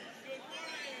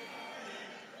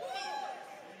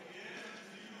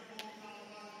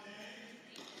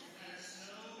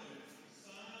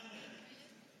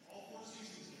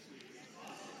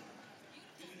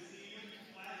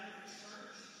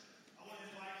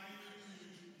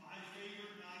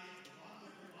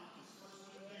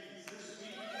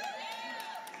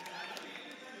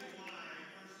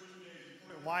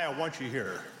why I want you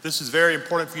here. This is very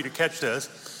important for you to catch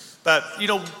this. But, we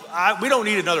don't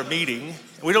need another meeting.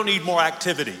 We don't need more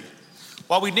activity.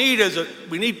 What we need is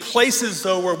we need places,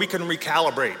 though, where we can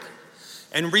recalibrate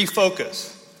and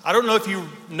refocus. I don't know if you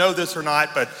know this or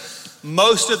not, but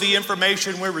most of the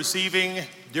information we're receiving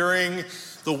during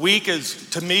the week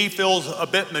to me, feels a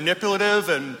bit manipulative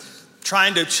and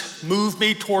trying to move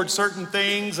me towards certain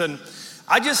things. And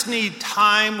I just need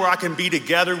time where I can be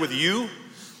together with you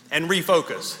and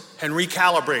refocus and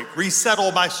recalibrate,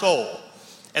 resettle my soul.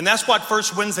 And that's what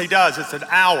First Wednesday does. It's an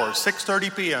hour,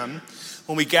 6:30 p.m.,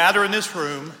 when we gather in this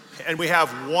room and we have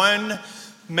one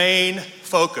main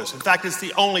focus. In fact, it's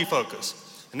the only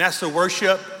focus. And that's to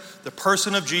worship the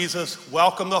person of Jesus,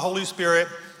 welcome the Holy Spirit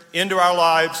into our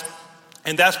lives.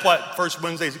 And that's what First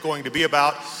Wednesday is going to be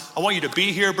about. I want you to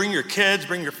be here, bring your kids,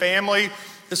 bring your family.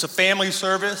 It's a family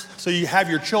service, so you have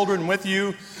your children with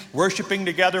you, worshiping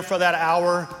together for that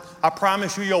hour. I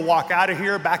promise you'll walk out of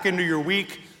here back into your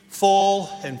week full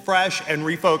and fresh and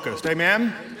refocused. Amen?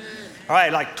 Amen. All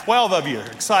right, like 12 of you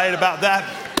are excited about that.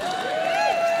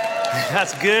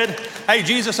 That's good. Hey,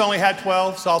 Jesus only had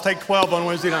 12, so I'll take 12 on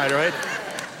Wednesday night, all right?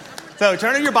 So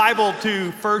turn in your Bible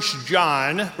to 1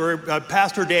 John, where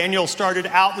Pastor Daniel started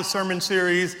out the sermon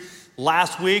series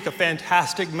last week, a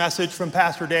fantastic message from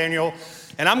Pastor Daniel.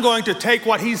 And I'm going to take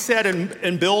what he said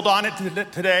and build on it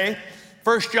today.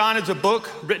 1 John is a book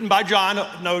written by John,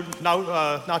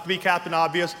 not to be Captain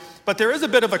Obvious, but there is a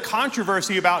bit of a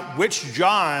controversy about which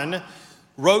John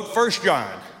wrote 1 John.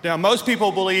 Now, most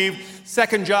people believe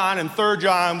 2 John and 3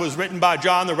 John was written by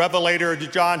John the Revelator,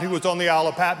 John who was on the Isle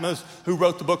of Patmos, who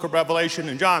wrote the book of Revelation,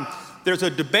 and John. There's a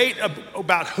debate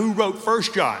about who wrote 1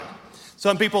 John.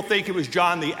 Some people think it was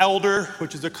John the Elder,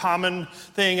 which is a common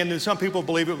thing, and then some people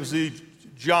believe it was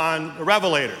John the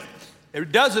Revelator.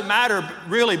 It doesn't matter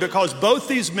really, because both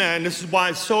these men, this is why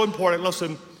it's so important,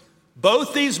 listen,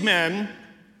 both these men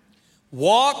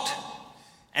walked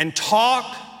and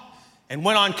talked and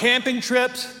went on camping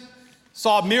trips,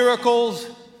 saw miracles.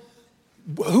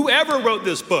 Whoever wrote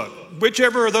this book,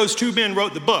 whichever of those two men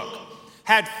wrote the book,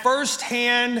 had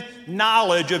firsthand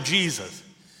knowledge of Jesus.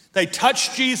 They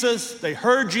touched Jesus, they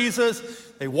heard Jesus,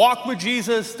 they walked with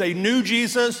Jesus, they knew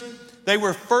Jesus. They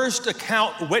were first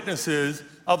account witnesses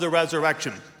of the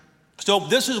resurrection. So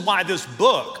this is why this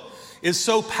book is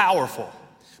so powerful.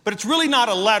 But it's really not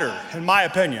a letter, in my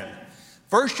opinion.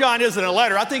 1 John isn't a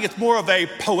letter. I think it's more of a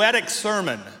poetic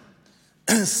sermon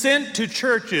sent to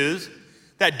churches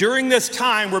that during this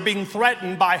time were being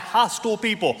threatened by hostile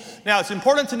people. Now, it's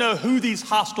important to know who these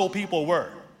hostile people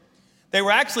were. They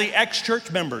were actually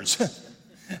ex-church members.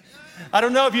 I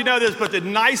don't know if you know this, but the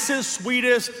nicest,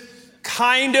 sweetest,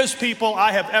 kindest people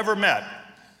I have ever met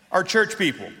are church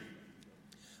people.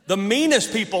 The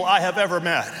meanest people I have ever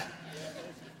met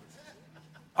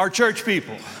are church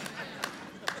people.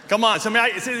 Come on, am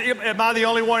I the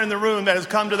only one in the room that has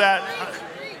come to that?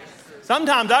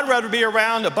 Sometimes I'd rather be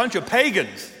around a bunch of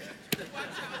pagans.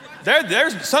 They're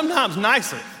sometimes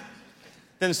nicer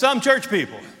than some church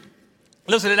people.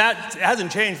 Listen, it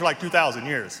hasn't changed for like 2,000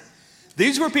 years.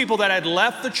 These were people that had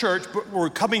left the church but were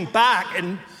coming back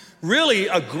and really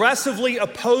aggressively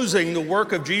opposing the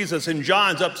work of Jesus, and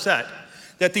John's upset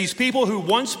that these people who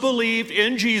once believed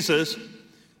in Jesus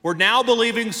were now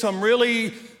believing some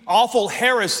really awful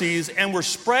heresies and were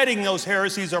spreading those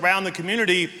heresies around the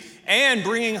community and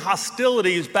bringing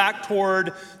hostilities back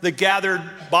toward the gathered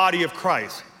body of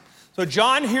Christ. So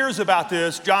John hears about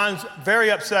this. John's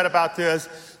very upset about this.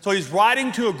 So he's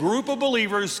writing to a group of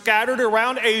believers scattered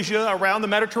around Asia, around the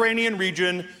Mediterranean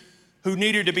region, who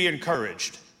needed to be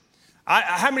encouraged.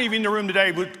 How many of you in the room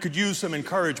today could use some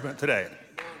encouragement today?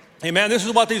 Amen. This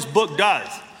is what this book does.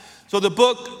 So the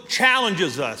book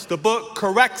challenges us. The book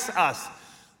corrects us.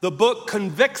 The book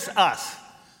convicts us.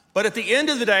 But at the end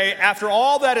of the day, after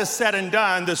all that is said and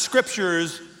done, the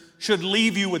scriptures should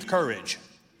leave you with courage.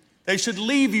 They should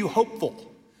leave you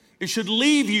hopeful. It should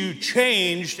leave you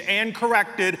changed and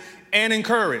corrected and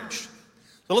encouraged.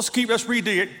 So let's read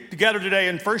together today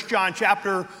in 1 John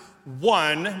chapter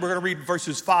 1. We're going to read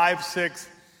verses 5, 6,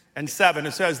 and 7.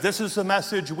 It says, "This is the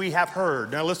message we have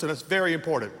heard." Now listen, it's very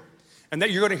important. And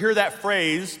that you're going to hear that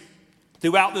phrase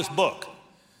throughout this book.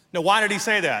 Now, why did he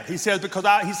say that? He says, because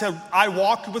I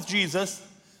walked with Jesus.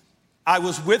 I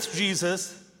was with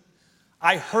Jesus.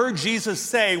 I heard Jesus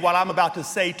say what I'm about to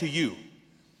say to you.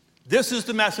 This is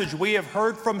the message we have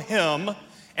heard from him,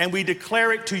 and we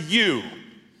declare it to you.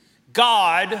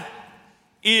 God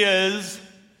is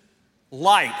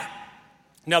light.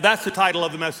 Now, that's the title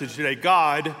of the message today.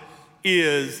 God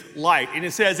is light. And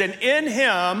it says, and in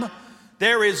him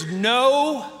there is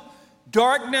no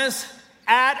darkness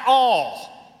at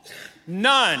all.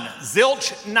 None.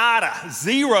 Zilch, nada.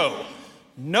 Zero.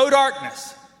 No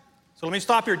darkness. So let me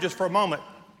stop here just for a moment.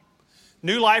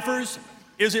 New lifers,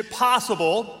 is it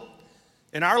possible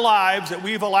in our lives that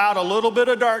we've allowed a little bit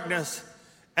of darkness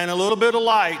and a little bit of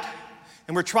light,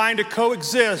 and we're trying to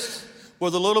coexist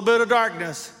with a little bit of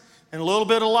darkness and a little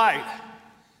bit of light,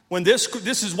 when this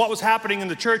is what was happening in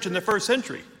the church in the first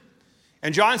century?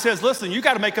 And John says, listen, you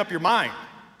got to make up your mind.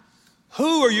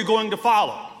 Who are you going to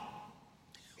follow?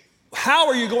 How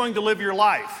are you going to live your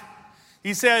life?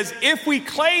 He says, if we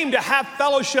claim to have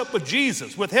fellowship with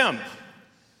Jesus, with him,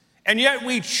 and yet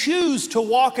we choose to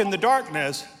walk in the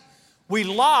darkness, we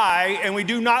lie and we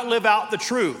do not live out the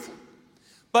truth.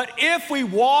 But if we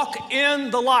walk in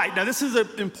the light, now this is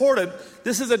important,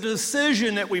 this is a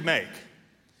decision that we make.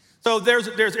 So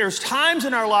there's times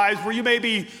in our lives where you may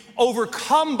be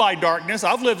overcome by darkness.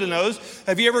 I've lived in those.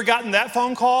 Have you ever gotten that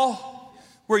phone call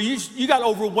where you got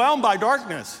overwhelmed by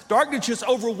darkness? Darkness just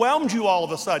overwhelmed you all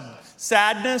of a sudden.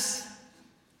 Sadness.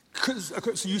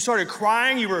 So you started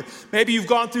crying. Maybe you've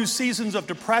gone through seasons of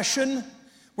depression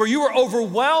where you were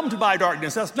overwhelmed by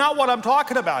darkness. That's not what I'm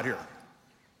talking about here.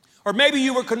 Or maybe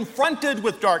you were confronted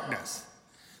with darkness.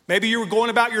 Maybe you were going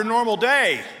about your normal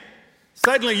day.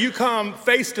 Suddenly you come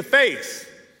face to face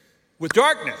with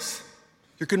darkness.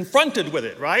 You're confronted with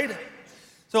it, right?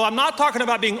 So I'm not talking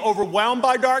about being overwhelmed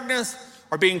by darkness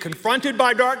or being confronted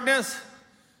by darkness.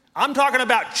 I'm talking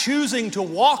about choosing to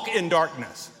walk in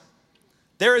darkness.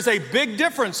 There is a big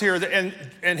difference here,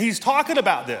 and he's talking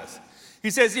about this. He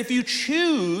says, if you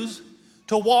choose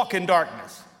to walk in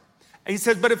darkness, he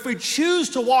says, but if we choose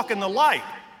to walk in the light,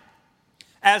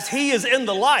 as he is in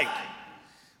the light,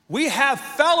 we have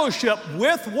fellowship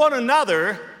with one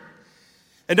another.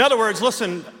 In other words,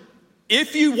 listen,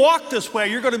 if you walk this way,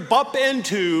 you're going to bump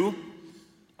into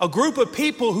a group of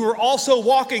people who are also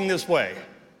walking this way.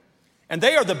 And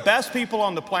they are the best people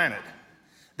on the planet.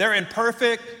 They're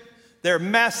imperfect. They're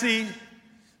messy.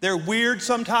 They're weird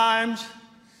sometimes.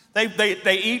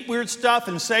 They eat weird stuff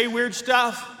and say weird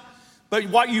stuff. But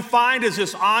what you find is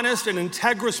this honest and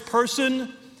integrous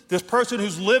person, this person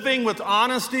who's living with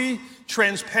honesty,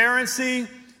 transparency.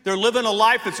 They're living a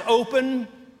life that's open.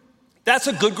 That's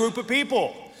a good group of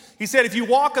people. He said, if you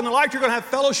walk in the light, you're going to have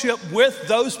fellowship with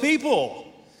those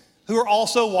people who are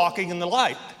also walking in the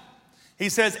light. He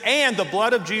says, and the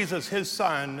blood of Jesus, his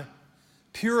son,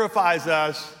 purifies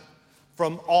us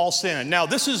from all sin. Now,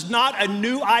 this is not a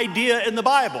new idea in the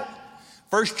Bible.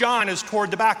 1 John is toward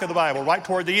the back of the Bible, right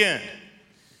toward the end.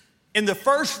 In the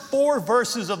first 4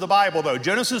 verses of the Bible, though,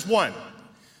 Genesis 1,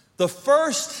 the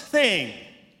first thing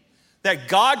that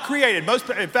God created,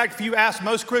 in fact, if you ask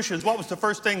most Christians, what was the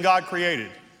first thing God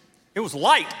created? It was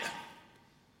light.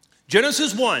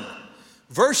 Genesis 1,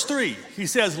 verse 3, he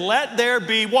says, let there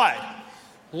be what?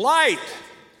 Light.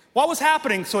 What was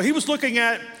happening? So he was looking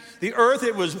at the earth.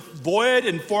 It was void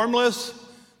and formless,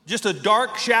 just a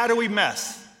dark, shadowy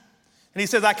mess. And he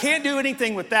says, I can't do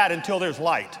anything with that until there's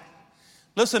light.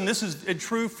 Listen, this is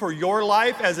true for your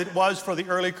life as it was for the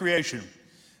early creation.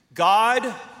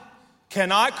 God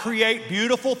cannot create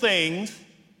beautiful things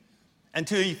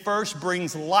until he first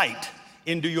brings light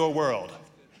into your world.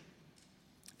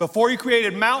 Before he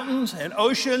created mountains and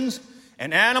oceans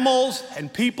and animals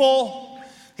and people,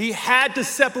 he had to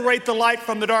separate the light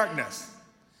from the darkness.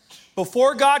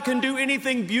 Before God can do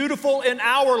anything beautiful in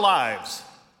our lives,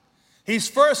 he's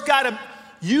first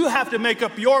you have to make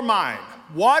up your mind.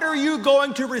 What are you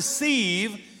going to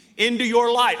receive into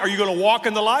your light? Are you going to walk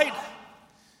in the light?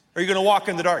 Or are you going to walk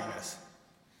in the darkness?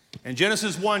 In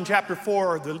Genesis 1, chapter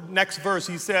 4, the next verse,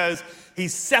 he says, he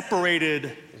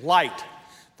separated light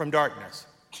from darkness.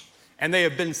 And they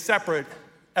have been separate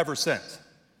ever since.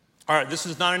 All right, this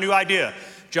is not a new idea.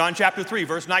 John chapter 3,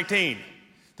 verse 19.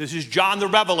 This is John the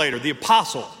Revelator, the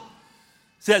apostle.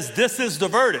 Says, this is the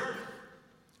verdict.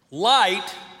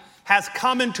 Light has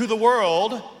come into the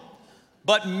world,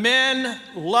 but men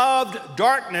loved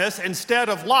darkness instead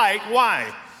of light.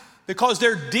 Why? Because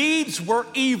their deeds were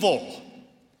evil.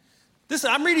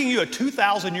 I'm reading you a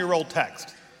 2,000-year-old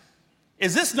text.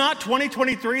 Is this not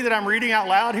 2023 that I'm reading out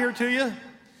loud here to you?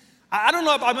 I don't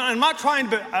know, I'm not trying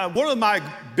to, one of my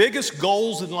biggest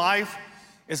goals in life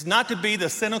is not to be the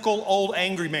cynical old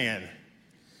angry man.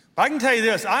 But I can tell you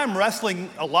this, I'm wrestling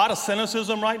a lot of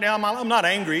cynicism right now. I'm not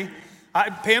angry.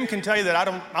 Pam can tell you that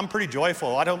I'm pretty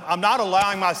joyful. I'm not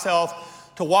allowing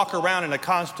myself to walk around in a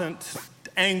constant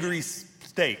angry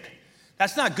state.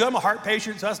 That's not good. I'm a heart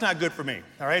patient, so that's not good for me.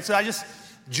 All right, so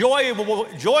joy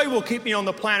will keep me on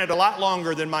the planet a lot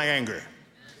longer than my anger.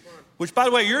 Which, by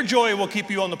the way, your joy will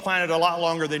keep you on the planet a lot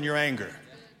longer than your anger.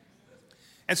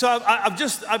 And so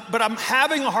but I'm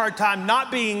having a hard time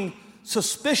not being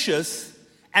suspicious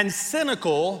and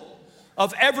cynical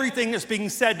of everything that's being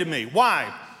said to me.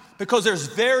 Why? Because there's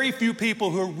very few people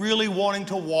who are really wanting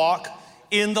to walk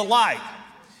in the light.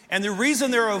 And the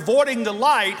reason they're avoiding the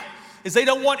light is they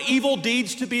don't want evil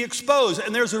deeds to be exposed.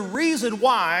 And there's a reason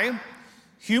why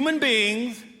human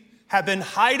beings have been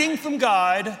hiding from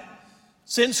God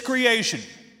since creation.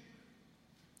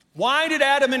 Why did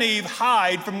Adam and Eve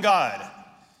hide from God?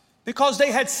 Because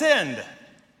they had sinned.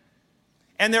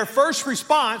 And their first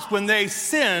response when they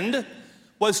sinned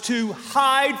was to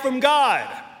hide from God.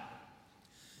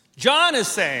 John is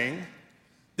saying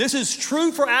this is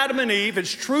true for Adam and Eve,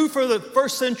 it's true for the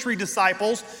first century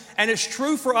disciples, and it's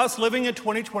true for us living in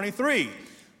 2023.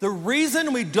 The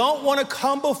reason we don't want to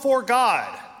come before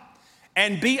God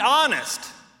and be honest,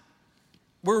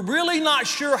 we're really not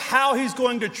sure how he's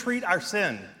going to treat our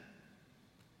sin.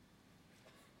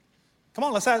 Come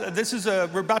on,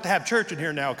 we're about to have church in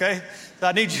here now, okay? So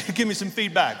I need you to give me some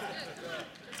feedback.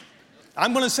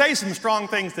 I'm going to say some strong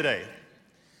things today.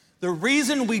 The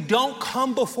reason we don't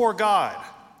come before God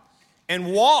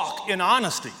and walk in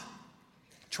honesty,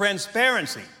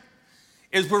 transparency,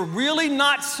 is we're really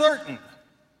not certain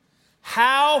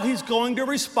how he's going to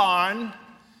respond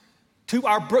to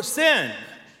our sin.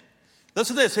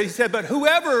 Listen to this. He said, but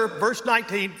whoever, verse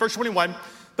 21,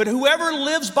 but whoever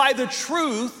lives by the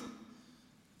truth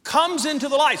comes into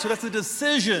the light. So that's a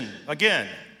decision, again,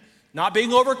 not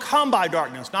being overcome by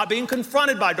darkness, not being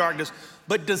confronted by darkness,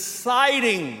 but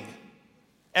deciding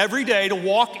every day to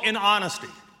walk in honesty,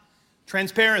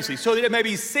 transparency, so that it may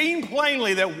be seen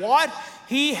plainly that what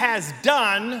he has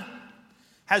done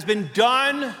has been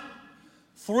done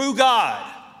through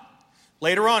God.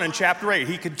 Later on in chapter 8,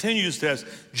 he continues this.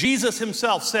 Jesus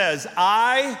himself says,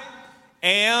 I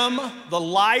am the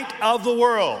light of the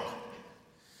world.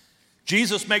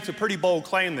 Jesus makes a pretty bold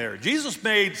claim there. Jesus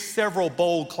made several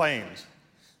bold claims.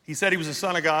 He said he was the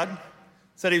Son of God,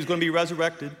 said he was going to be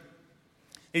resurrected.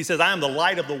 He says, I am the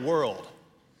light of the world.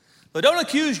 But don't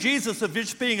accuse Jesus of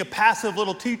just being a passive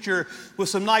little teacher with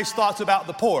some nice thoughts about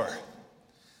the poor.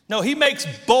 No, he makes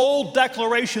bold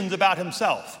declarations about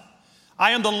himself.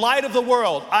 I am the light of the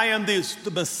world. I am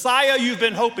the Messiah you've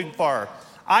been hoping for.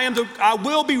 I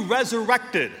will be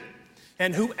resurrected.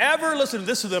 And whoever, listen,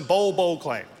 this is a bold, bold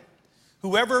claim.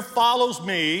 Whoever follows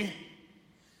me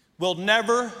will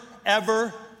never,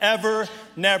 ever, ever,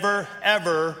 never,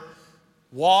 ever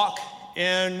walk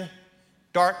in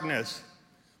darkness,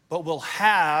 but will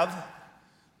have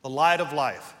the light of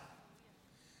life.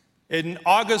 In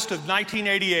August of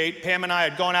 1988, Pam and I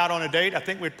had gone out on a date. I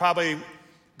think we'd probably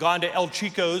gone to El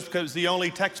Chico's because it's the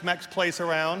only Tex-Mex place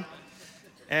around.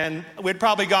 And we'd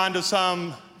probably gone to some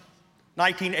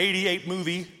 1988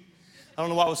 movie. I don't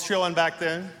know what was showing back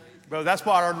then, but that's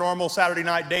what our normal Saturday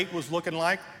night date was looking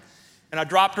like. And I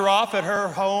dropped her off at her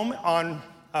home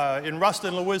in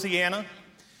Ruston, Louisiana.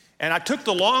 And I took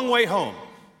the long way home,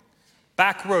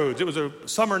 back roads. It was a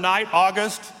summer night,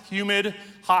 August, humid,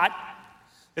 hot.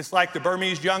 It's like the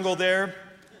Burmese jungle there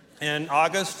in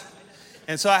August.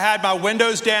 And so I had my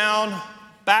windows down,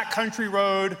 back country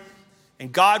road,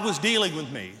 and God was dealing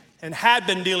with me and had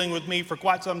been dealing with me for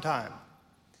quite some time.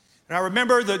 And I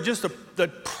remember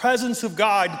the presence of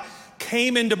God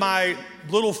came into my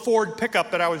little Ford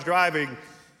pickup that I was driving,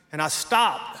 and I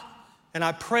stopped, and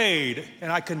I prayed,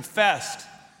 and I confessed.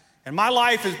 And my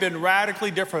life has been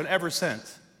radically different ever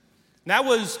since. And that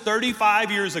was 35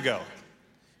 years ago.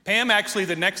 Pam actually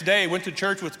the next day went to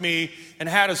church with me and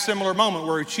had a similar moment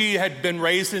where she had been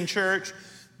raised in church,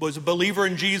 was a believer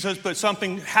in Jesus, but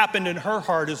something happened in her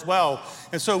heart as well.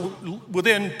 And so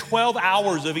within 12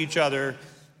 hours of each other,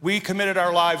 we committed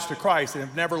our lives to Christ and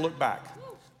have never looked back.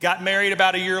 Got married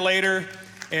about a year later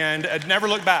and had never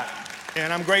looked back.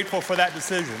 And I'm grateful for that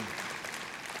decision.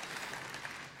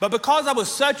 But because I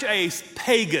was such a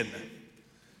pagan,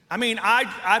 I mean,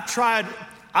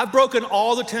 I've broken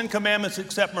all the 10 commandments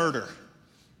except murder.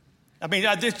 I mean,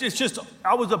 I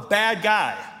was a bad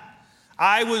guy.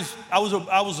 I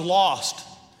was lost,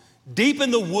 deep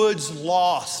in the woods,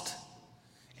 lost.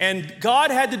 And God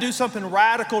had to do something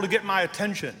radical to get my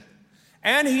attention.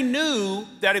 And he knew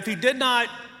that if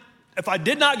I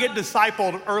did not get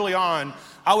discipled early on,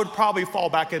 I would probably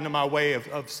fall back into my way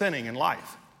of sinning in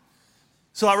life.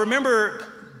 So I remember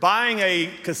buying a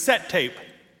cassette tape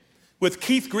with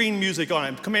Keith Green music on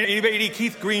it. Come here, any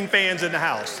Keith Green fans in the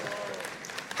house?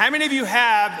 How many of you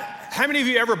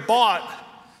ever bought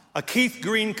a Keith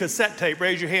Green cassette tape?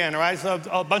 Raise your hand, all right? So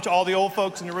a bunch of all the old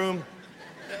folks in the room.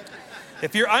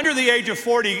 If you're under the age of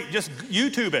 40, just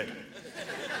YouTube it.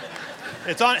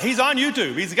 He's on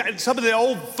YouTube. He's got some of the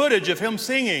old footage of him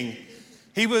singing.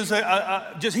 He was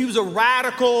a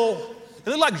radical He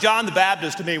looked like John the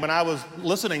Baptist to me when I was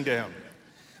listening to him.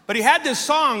 But he had this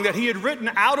song that he had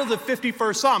written out of the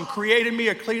 51st Psalm, "Create in me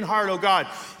a clean heart, O God."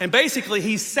 And basically,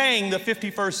 he sang the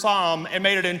 51st Psalm and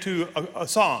made it into a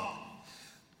song.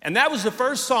 And that was the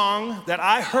first song that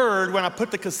I heard when I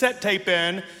put the cassette tape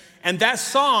in, and that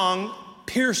song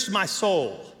pierced my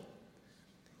soul.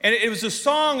 And it was a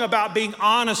song about being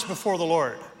honest before the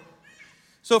Lord.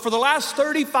 So for the last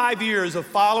 35 years of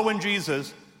following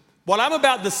Jesus,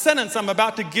 the sentence I'm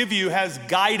about to give you has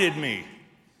guided me,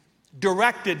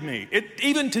 directed me.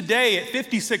 Even today at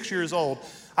 56 years old,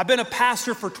 I've been a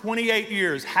pastor for 28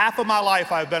 years. Half of my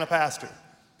life I've been a pastor.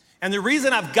 And the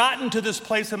reason I've gotten to this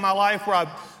place in my life where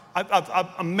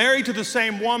I'm married to the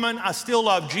same woman, I still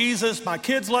love Jesus, my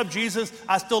kids love Jesus,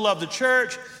 I still love the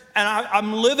church, and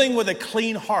I'm living with a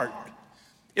clean heart,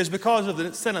 is because of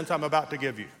the sentence I'm about to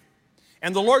give you.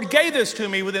 And the Lord gave this to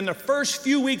me within the first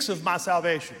few weeks of my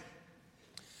salvation.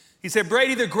 He said,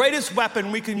 "Brady, the greatest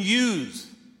weapon we can use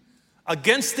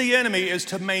against the enemy is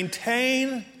to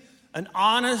maintain an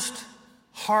honest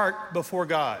heart before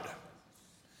God.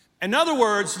 In other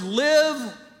words,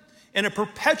 live in a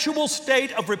perpetual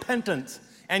state of repentance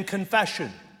and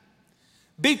confession.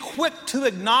 Be quick to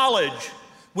acknowledge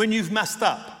when you've messed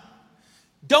up.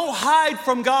 Don't hide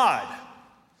from God.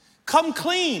 Come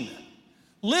clean.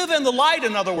 Live in the light,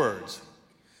 in other words.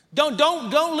 Don't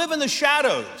live in the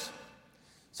shadows."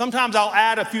 Sometimes I'll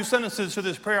add a few sentences to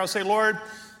this prayer. I'll say, "Lord,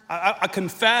 I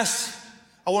confess.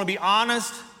 I want to be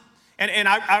honest." And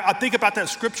I think about that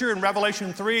scripture in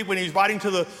Revelation 3 when he's writing to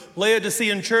the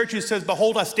Laodicean church. He says,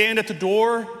 "Behold, I stand at the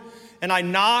door and I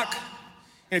knock.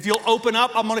 And if you'll open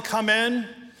up, I'm going to come in."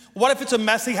 What if it's a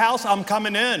messy house? I'm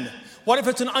coming in. What if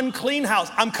it's an unclean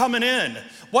house? I'm coming in.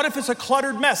 What if it's a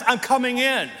cluttered mess? I'm coming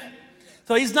in.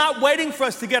 So he's not waiting for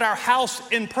us to get our house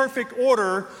in perfect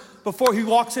order before he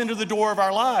walks into the door of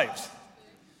our lives.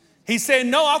 He's saying,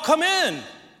 "No, I'll come in."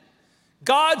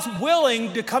 God's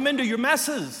willing to come into your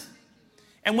messes.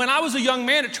 And when I was a young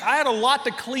man, I had a lot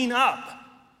to clean up.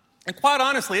 And quite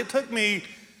honestly, it took me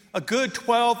a good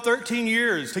 12, 13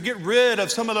 years to get rid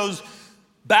of some of those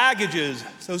baggages,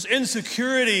 those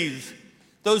insecurities,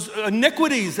 those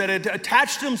iniquities that had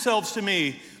attached themselves to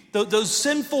me, those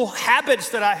sinful habits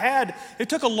that I had. It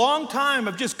took a long time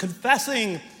of just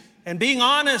confessing and being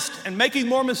honest and making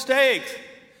more mistakes.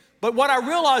 But what I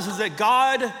realized is that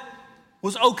God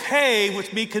was okay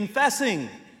with me confessing.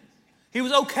 He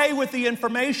was okay with the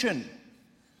information.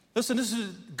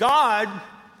 Listen, God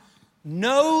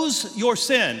knows your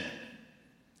sin.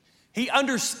 He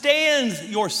understands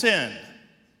your sin.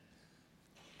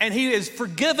 And he has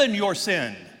forgiven your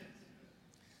sin.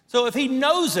 So if he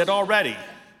knows it already,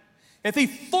 if he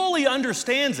fully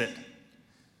understands it,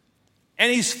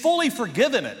 and he's fully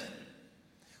forgiven it,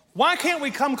 why can't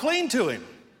we come clean to him?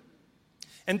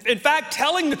 And in fact,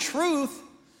 telling the truth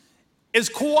is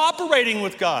cooperating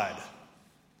with God.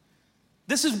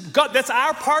 That's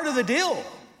our part of the deal.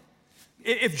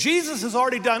 If Jesus has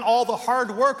already done all the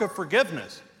hard work of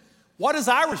forgiveness, what is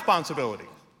our responsibility?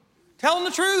 Tell him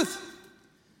the truth.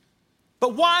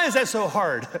 But why is that so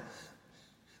hard?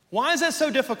 Why is that so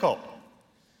difficult?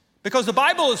 Because the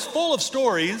Bible is full of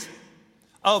stories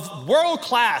of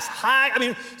world-class,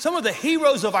 some of the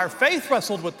heroes of our faith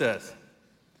wrestled with this.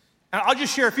 And I'll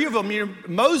just share a few of them.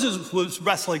 Moses was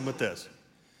wrestling with this.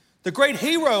 The great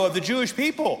hero of the Jewish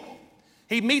people.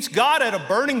 He meets God at a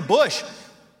burning bush.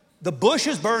 The bush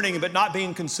is burning but not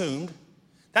being consumed.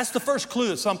 That's the first clue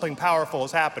that something powerful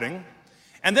is happening.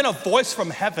 And then a voice from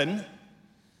heaven.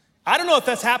 I don't know if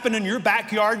that's happened in your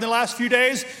backyard in the last few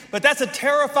days, but that's a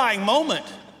terrifying moment.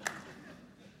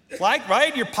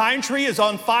 Right? Your pine tree is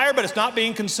on fire, but it's not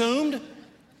being consumed.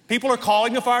 People are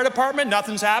calling the fire department,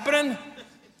 nothing's happening.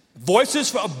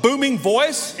 Voices, a booming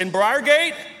voice in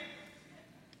Briargate.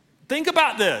 Think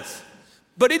about this.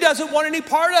 But he doesn't want any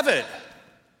part of it.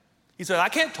 He said, "I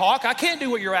can't talk. I can't do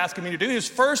what you're asking me to do." His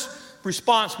first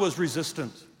response was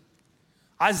resistance.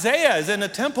 Isaiah is in the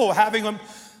temple having a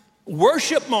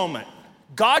worship moment.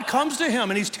 God comes to him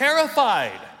and he's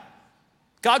terrified.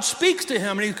 God speaks to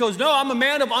him and he goes, "No, I'm a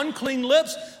man of unclean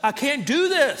lips. I can't do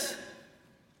this."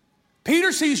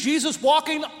 Peter sees Jesus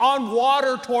walking on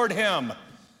water toward him.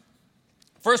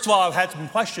 First of all, I've had some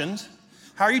questions.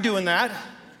 How are you doing that?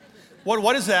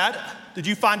 What is that? Did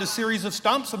you find a series of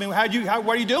stumps? What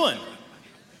are you doing?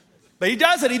 But he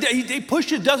does it. He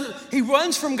pushes, he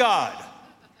runs from God.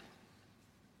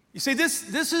 You see,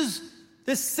 this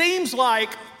seems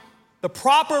like the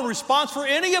proper response for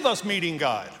any of us meeting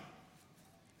God.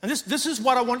 And this is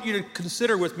what I want you to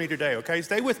consider with me today, okay?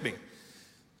 Stay with me.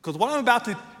 Because what I'm about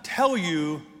to tell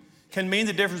you can mean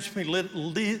the difference between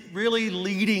really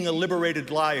leading a liberated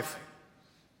life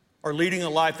or leading a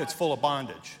life that's full of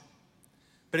bondage.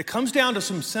 But it comes down to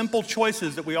some simple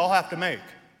choices that we all have to make.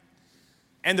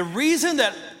 And the reason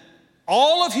that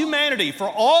all of humanity, for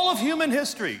all of human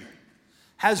history,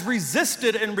 has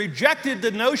resisted and rejected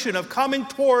the notion of coming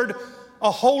toward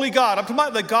a holy God. I'm talking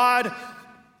about the God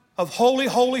of holy,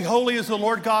 holy, holy is the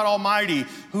Lord God Almighty,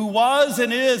 who was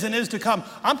and is to come.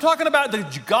 I'm talking about the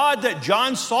God that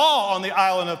John saw on the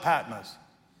island of Patmos,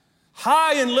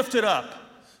 high and lifted up,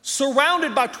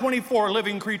 surrounded by 24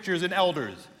 living creatures and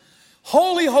elders.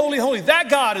 Holy, holy, holy. That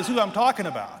God is who I'm talking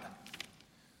about.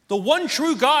 The one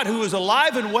true God who is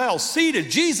alive and well, seated,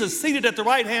 Jesus seated at the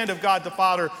right hand of God the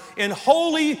Father in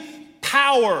holy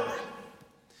power.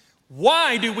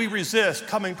 Why do we resist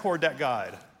coming toward that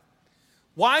God?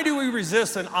 Why do we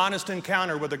resist an honest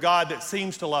encounter with a God that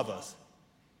seems to love us?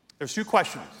 There's two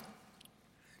questions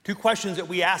that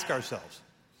we ask ourselves.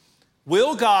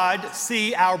 Will God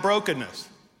see our brokenness?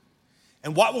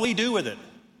 And what will he do with it?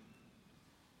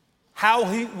 How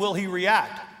will he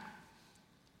react?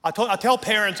 I tell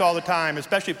parents all the time,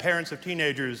 especially parents of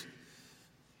teenagers,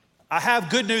 I have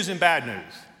good news and bad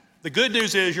news. The good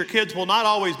news is your kids will not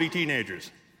always be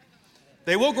teenagers.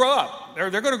 They will grow up.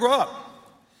 They're going to grow up.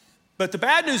 But the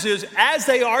bad news is, as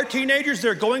they are teenagers,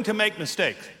 they're going to make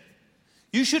mistakes.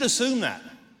 You should assume that.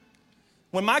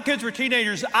 When my kids were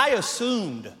teenagers, I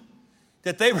assumed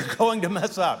that they were going to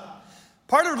mess up.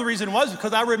 Part of the reason was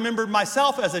because I remembered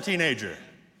myself as a teenager.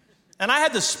 And I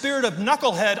had the spirit of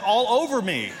knucklehead all over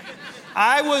me.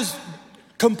 I was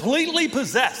completely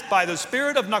possessed by the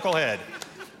spirit of knucklehead.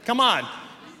 Come on.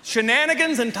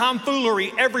 Shenanigans and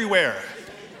tomfoolery everywhere.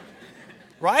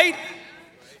 Right?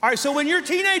 All right, so when your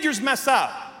teenagers mess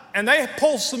up and they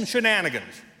pull some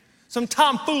shenanigans, some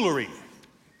tomfoolery,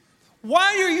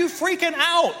 why are you freaking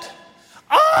out?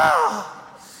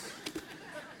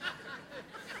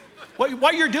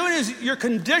 What you're doing is you're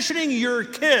conditioning your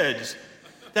kids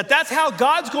that that's how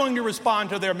God's going to respond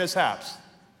to their mishaps.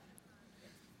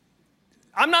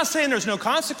 I'm not saying there's no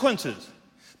consequences,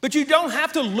 but you don't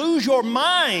have to lose your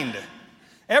mind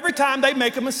every time they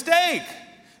make a mistake.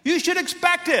 You should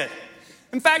expect it.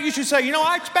 In fact, you should say,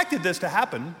 I expected this to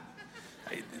happen.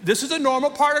 This is a normal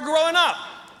part of growing up.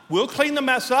 We'll clean the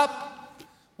mess up.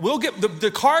 We'll get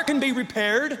the car can be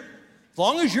repaired as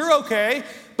long as you're okay,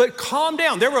 but calm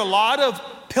down. There were a lot of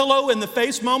pillow in the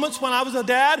face moments when I was a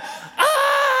dad.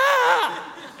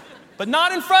 But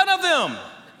not in front of them.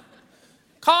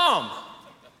 Calm.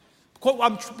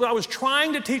 I was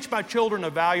trying to teach my children a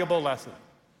valuable lesson.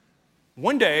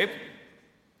 One day,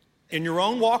 in your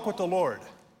own walk with the Lord,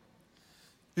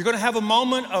 you're going to have a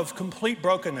moment of complete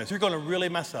brokenness. You're going to really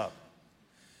mess up.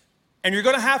 And you're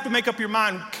going to have to make up your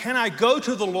mind, can I go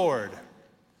to the Lord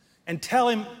and tell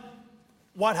him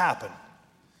what happened?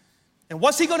 And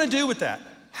what's he going to do with that?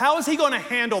 How is he going to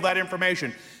handle that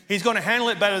information? He's going to handle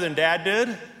it better than Dad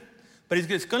did, but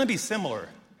it's going to be similar.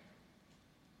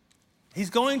 He's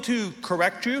going to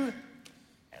correct you,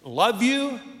 love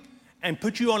you, and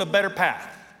put you on a better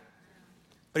path.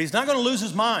 But he's not going to lose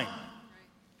his mind.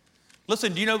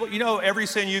 Listen, do you know every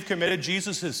sin you've committed,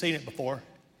 Jesus has seen it before?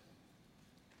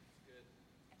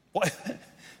 What?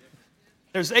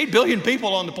 There's 8 billion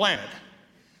people on the planet.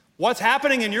 What's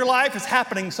happening in your life is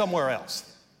happening somewhere else.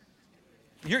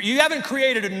 You haven't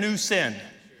created a new sin.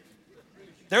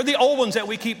 They're the old ones that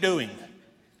we keep doing.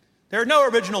 There are no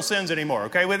original sins anymore,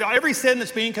 okay? With every sin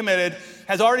that's being committed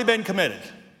has already been committed.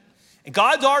 And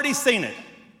God's already seen it.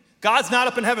 God's not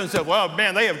up in heaven and said, well,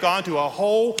 man, they have gone to a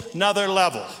whole nother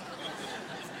level.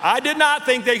 I did not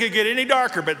think they could get any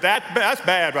darker, but that's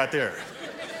bad right there.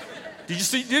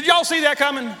 Did y'all see that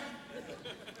coming?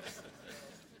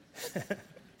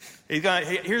 He goes,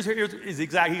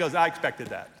 I expected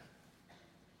that.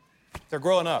 They're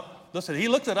growing up. Listen, he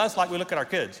looks at us like we look at our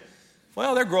kids.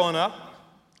 Well, they're growing up.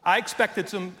 I expected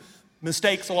some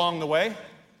mistakes along the way.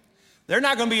 They're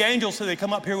not going to be angels, so they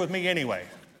come up here with me anyway.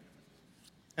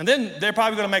 And then they're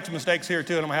probably going to make some mistakes here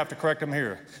too, and I'm going to have to correct them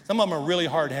here. Some of them are really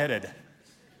hard-headed.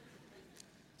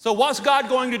 So what's God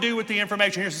going to do with the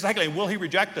information? Here's the second thing. Will he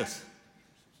reject us?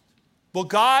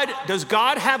 Does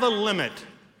God have a limit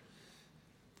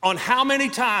on how many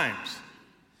times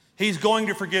he's going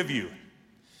to forgive you?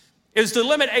 Is the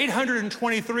limit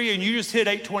 823 and you just hit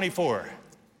 824?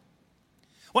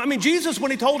 Well, Jesus,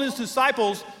 when he told his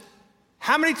disciples,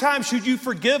 how many times should you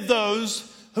forgive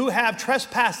those who have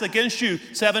trespassed against you?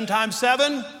 7 times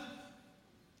 7?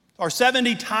 Or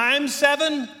 70 times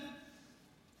 7?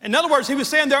 In other words, he was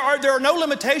saying there are no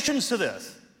limitations to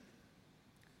this.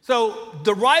 So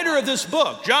the writer of this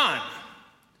book, John,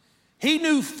 He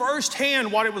knew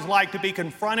firsthand what it was like to be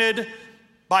confronted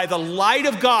by the light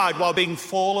of God while being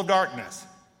full of darkness.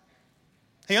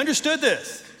 He understood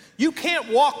this. You can't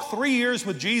walk 3 years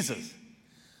with Jesus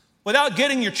without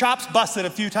getting your chops busted a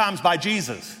few times by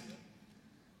Jesus.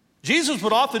 Jesus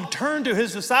would often turn to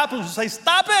his disciples and say,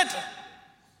 stop it.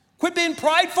 Quit being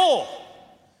prideful.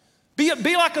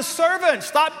 Be like a servant.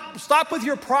 Stop with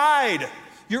your pride,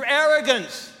 your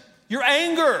arrogance, your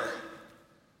anger.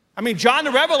 I mean, John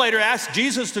the Revelator asked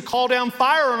Jesus to call down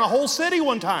fire on a whole city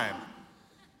one time.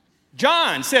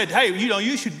 John said, hey,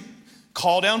 you should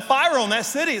call down fire on that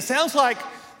city. It sounds like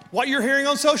what you're hearing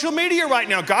on social media right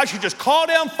now. God should just call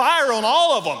down fire on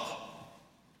all of them.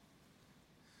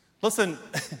 Listen,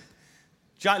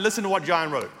 listen to what John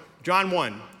wrote. John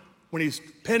 1, when he's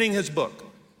penning his book,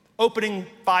 opening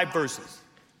 5 verses.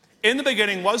 In the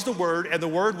beginning was the Word, and the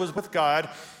Word was with God,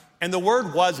 and the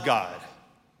Word was God.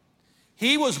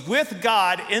 He was with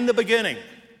God in the beginning.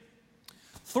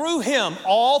 Through him,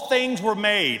 all things were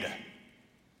made.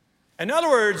 In other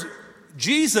words,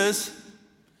 Jesus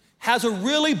has a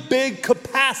really big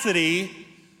capacity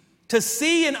to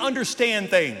see and understand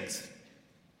things.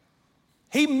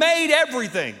 He made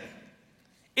everything.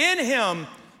 In him,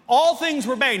 all things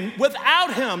were made.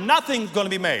 Without him, nothing's going to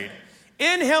be made.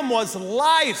 In him was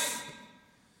life,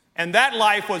 and that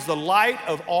life was the light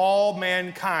of all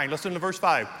mankind. Listen to verse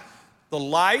 5. The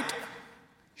light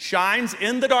shines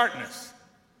in the darkness,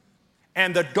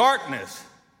 and the darkness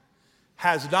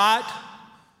has not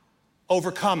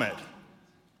overcome it.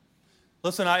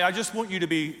 Listen, I just want you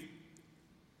to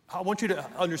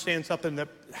understand something that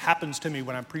happens to me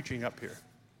when I'm preaching up here.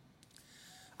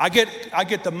 I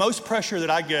get the most pressure that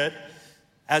I get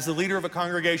as the leader of a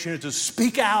congregation is to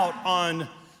speak out on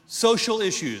social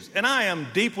issues. And I am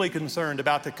deeply concerned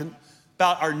about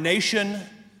our nation.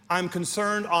 I'm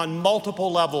concerned on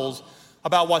multiple levels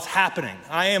about what's happening.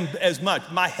 I am as much.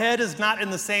 My head is not in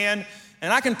the sand,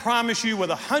 and I can promise you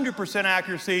with 100%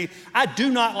 accuracy, I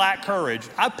do not lack courage.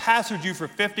 I've pastored you for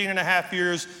 15 and a half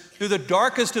years through the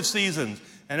darkest of seasons,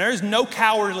 and there's no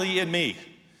cowardly in me.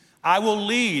 I will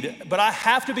lead, but I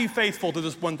have to be faithful to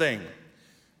this one thing.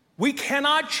 We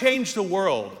cannot change the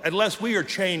world unless we are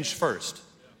changed first.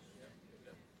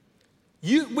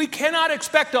 We cannot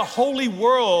expect a holy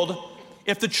world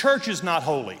if the church is not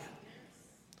holy.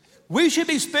 We should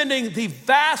be spending the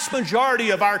vast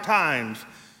majority of our times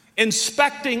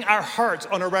inspecting our hearts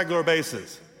on a regular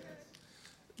basis.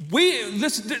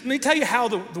 Let me tell you how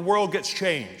the world gets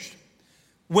changed.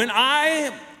 When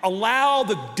I allow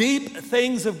the deep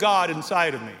things of God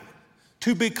inside of me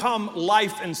to become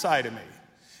life inside of me.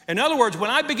 In other words,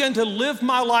 when I begin to live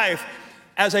my life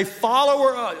as a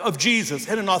follower of Jesus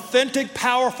in an authentic,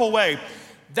 powerful way,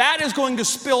 that is going to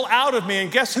spill out of me,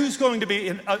 and guess who's going to be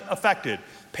affected?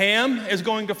 Pam is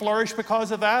going to flourish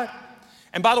because of that.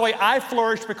 And by the way, I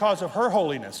flourished because of her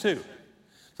holiness too.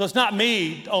 So it's not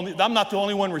me, I'm not the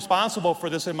only one responsible for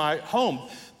this in my home.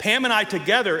 Pam and I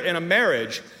together in a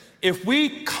marriage, if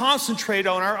we concentrate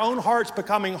on our own hearts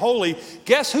becoming holy,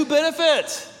 guess who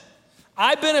benefits?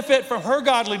 I benefit from her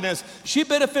godliness, she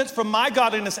benefits from my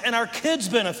godliness, and our kids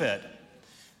benefit.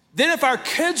 Then if our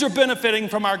kids are benefiting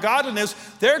from our godliness,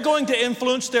 they're going to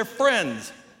influence their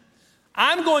friends.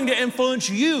 I'm going to influence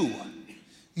you.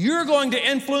 You're going to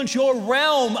influence your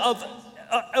realm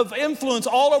of influence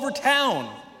all over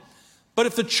town. But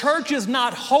if the church is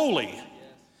not holy,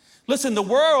 listen, the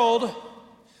world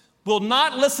will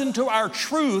not listen to our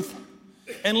truth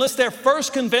unless they're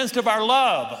first convinced of our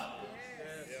love.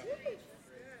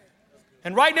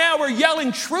 And right now we're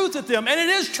yelling truth at them, and it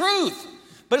is truth.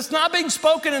 But it's not being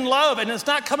spoken in love, and it's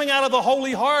not coming out of the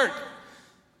holy heart.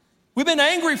 We've been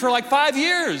angry for like 5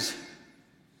 years.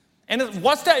 And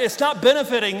what's that? It's not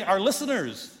benefiting our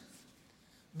listeners.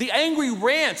 The angry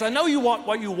rants. I know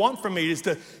what you want from me is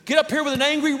to get up here with an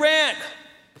angry rant.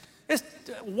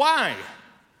 Why?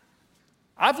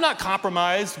 I've not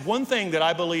compromised one thing that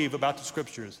I believe about the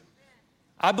scriptures.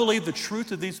 I believe the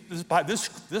truth of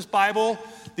this Bible,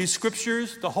 these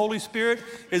scriptures, the Holy Spirit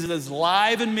is as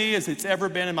live in me as it's ever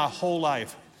been in my whole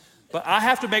life. But I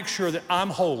have to make sure that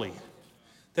I'm holy,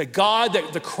 that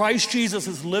the Christ Jesus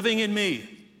is living in me,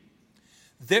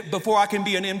 before I can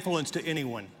be an influence to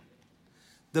anyone.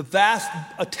 The vast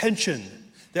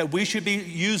attention that we should be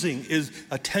using is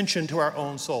attention to our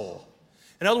own soul.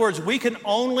 In other words, we can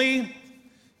only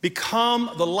become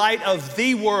the light of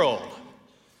the world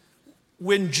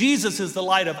when Jesus is the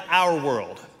light of our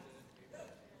world.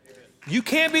 You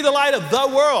can't be the light of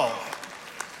the world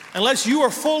unless you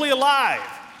are fully alive.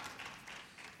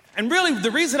 And really, the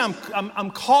reason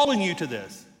I'm calling you to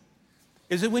this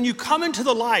is that when you come into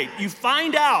the light, you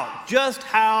find out just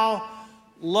how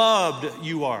loved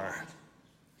you are.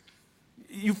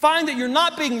 You find that you're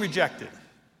not being rejected.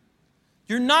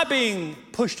 You're not being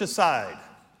pushed aside.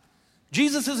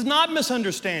 Jesus is not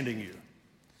misunderstanding you.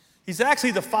 He's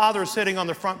actually the father sitting on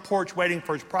the front porch waiting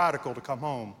for his prodigal to come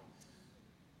home.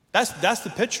 That's the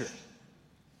picture.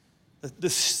 The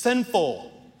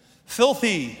sinful,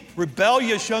 filthy,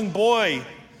 rebellious young boy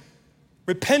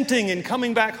repenting and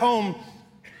coming back home.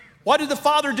 What did the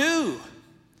father do?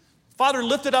 The father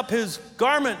lifted up his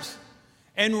garments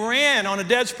and ran on a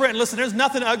dead sprint. Listen, there's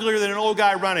nothing uglier than an old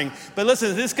guy running. But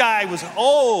listen, this guy was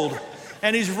old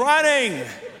and he's running.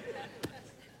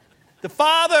 The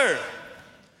father,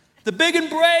 the big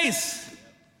embrace.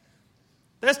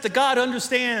 That's the God who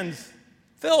understands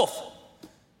filth.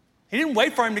 He didn't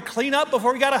wait for him to clean up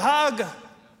before he got a hug.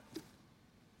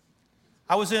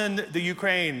 I was in the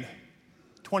Ukraine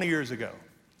 20 years ago.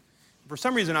 For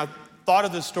some reason, I thought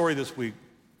of this story this week.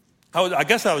 I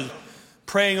guess I was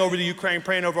praying over the Ukraine,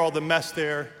 praying over all the mess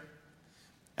there.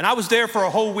 And I was there for a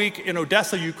whole week in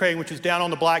Odessa, Ukraine, which is down on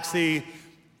the Black Sea. It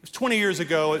was 20 years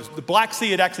ago. The Black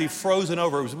Sea had actually frozen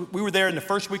over. We were there in the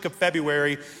first week of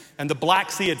February, and the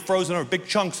Black Sea had frozen over, big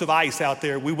chunks of ice out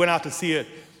there. We went out to see it.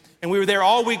 And we were there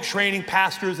all week training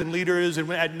pastors and leaders,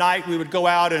 and at night we would go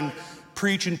out and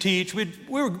preach and teach. We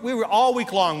were all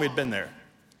week long we'd been there.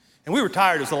 And we were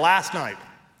tired. It was the last night.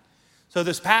 So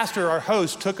this pastor, our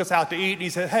host, took us out to eat, and he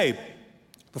said, hey,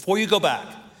 before you go back,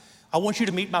 I want you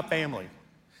to meet my family.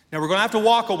 Now, we're going to have to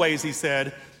walk a ways, he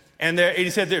said. And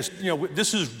he said,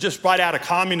 this is just right out of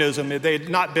communism. They had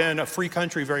not been a free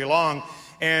country very long.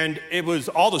 And it was,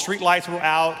 all the street lights were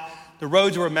out. The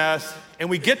roads were a mess. And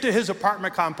we get to his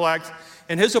apartment complex,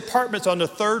 and his apartment's on the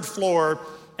 3rd floor,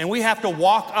 and we have to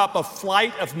walk up a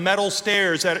flight of metal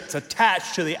stairs that's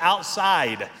attached to the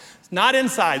outside. It's not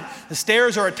inside. The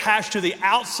stairs are attached to the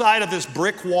outside of this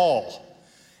brick wall.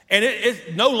 And it's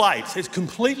no lights. It's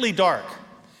completely dark.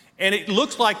 And it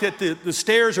looks like that the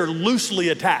stairs are loosely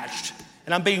attached.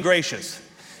 And I'm being gracious.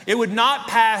 It would not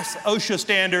pass OSHA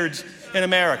standards in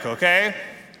America, okay?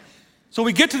 So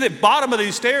we get to the bottom of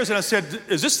these stairs, and I said,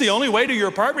 is this the only way to your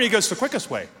apartment? He goes, the quickest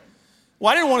way.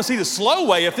 Well, I didn't want to see the slow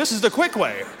way if this is the quick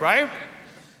way, right?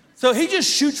 So he just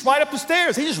shoots right up the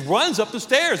stairs. He just runs up the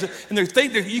stairs. And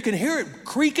you can hear it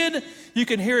creaking. You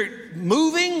can hear it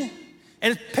moving.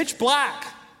 And it's pitch black.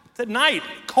 It's at night,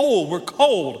 cold. We're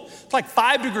cold. It's like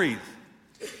 5 degrees.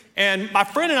 And my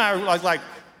friend and I are like,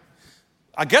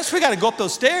 I guess we got to go up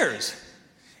those stairs.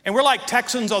 And we're like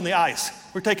Texans on the ice.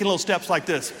 We're taking little steps like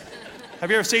this.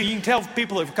 Have you ever seen, you can tell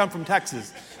people that come from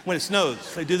Texas when it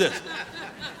snows, they do this.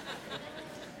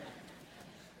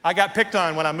 I got picked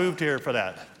on when I moved here for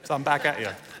that, so I'm back at you.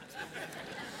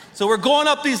 So we're going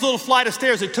up these little flight of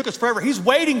stairs. It took us forever. He's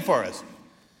waiting for us.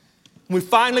 And we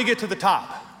finally get to the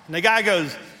top. And the guy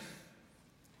goes,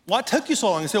 what took you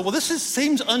so long? I said, well,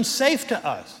 seems unsafe to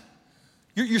us.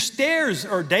 Your stairs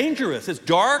are dangerous. It's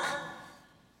dark.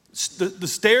 The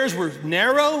stairs were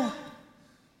narrow.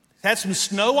 It had some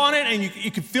snow on it, and you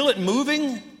could feel it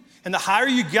moving. And the higher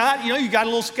you got, you got a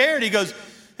little scared. He goes,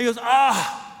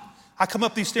 I come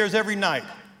up these stairs every night.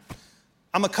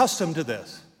 I'm accustomed to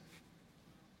this.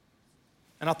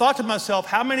 And I thought to myself,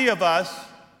 how many of us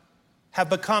have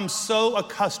become so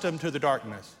accustomed to the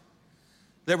darkness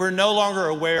that we're no longer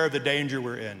aware of the danger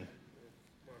we're in?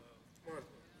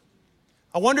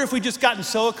 I wonder if we've just gotten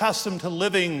so accustomed to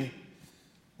living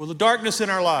with the darkness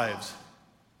in our lives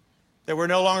that we're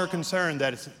no longer concerned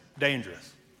that it's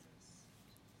dangerous.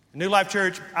 New Life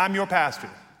Church, I'm your pastor,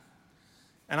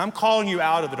 and I'm calling you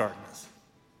out of the darkness.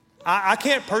 I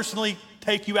can't personally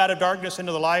take you out of darkness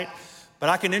into the light, but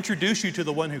I can introduce you to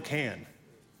the one who can.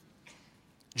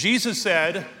 Jesus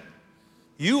said,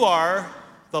 you are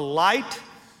the light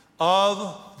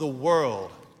of the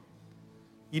world.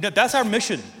 That's our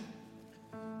mission.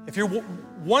 If you're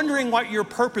wondering what your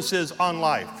purpose is on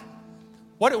life,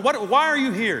 why are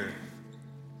you here?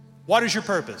 What is your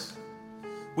purpose?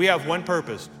 We have one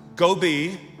purpose. Go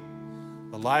be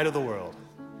the light of the world.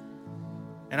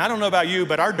 And I don't know about you,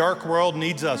 but our dark world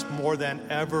needs us more than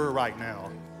ever right now.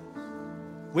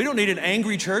 We don't need an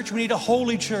angry church. We need a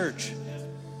holy church.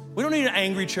 We don't need an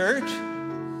angry church.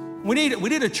 We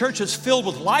need a church that's filled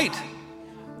with light.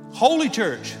 Holy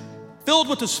church, filled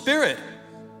with the Spirit.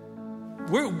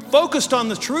 We're focused on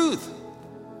the truth.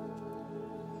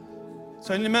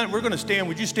 So in a minute, we're going to stand.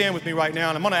 Would you stand with me right now?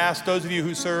 And I'm going to ask those of you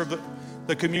who serve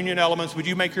the communion elements, would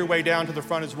you make your way down to the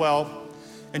front as well?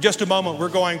 In just a moment, we're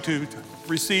going to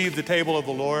receive the table of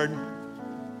the Lord.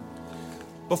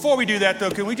 Before we do that,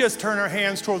 though, can we just turn our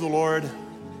hands toward the Lord?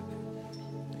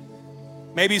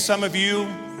 Maybe some of you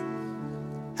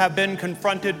have been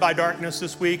confronted by darkness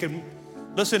this week, and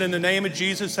listen, in the name of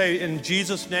Jesus, say, in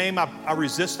Jesus' name, I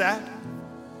resist that.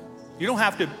 You don't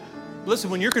have to, listen,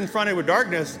 when you're confronted with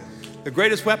darkness, the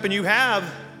greatest weapon you have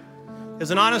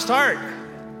is an honest heart.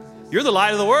 You're the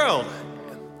light of the world.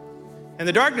 And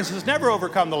the darkness has never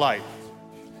overcome the light.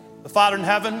 The Father in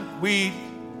heaven, we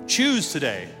choose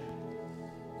today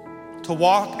to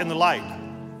walk in the light,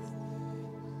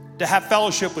 to have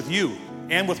fellowship with you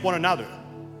and with one another.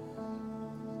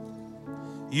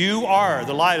 You are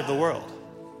the light of the world.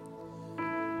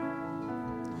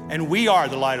 And we are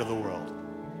the light of the world.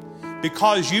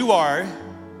 Because you are,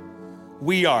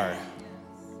 we are.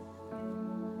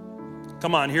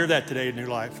 Come on, hear that today in your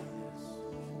life.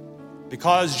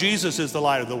 Because Jesus is the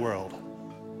light of the world,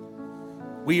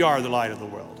 we are the light of the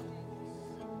world.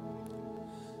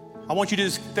 I want you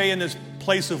to stay in this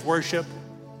place of worship.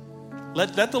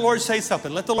 Let the Lord say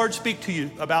something. Let the Lord speak to you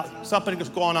about something that's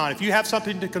going on. If you have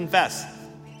something to confess,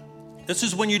 this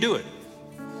is when you do it.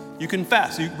 You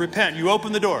confess, you repent, you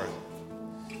open the door.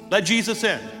 Let Jesus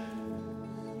in.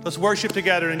 Let's worship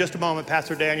together. In just a moment,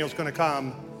 Pastor Daniel's going to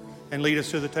come and lead us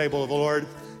to the table of the Lord.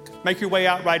 Make your way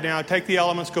out right now. Take the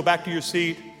elements, go back to your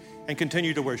seat, and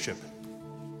continue to worship.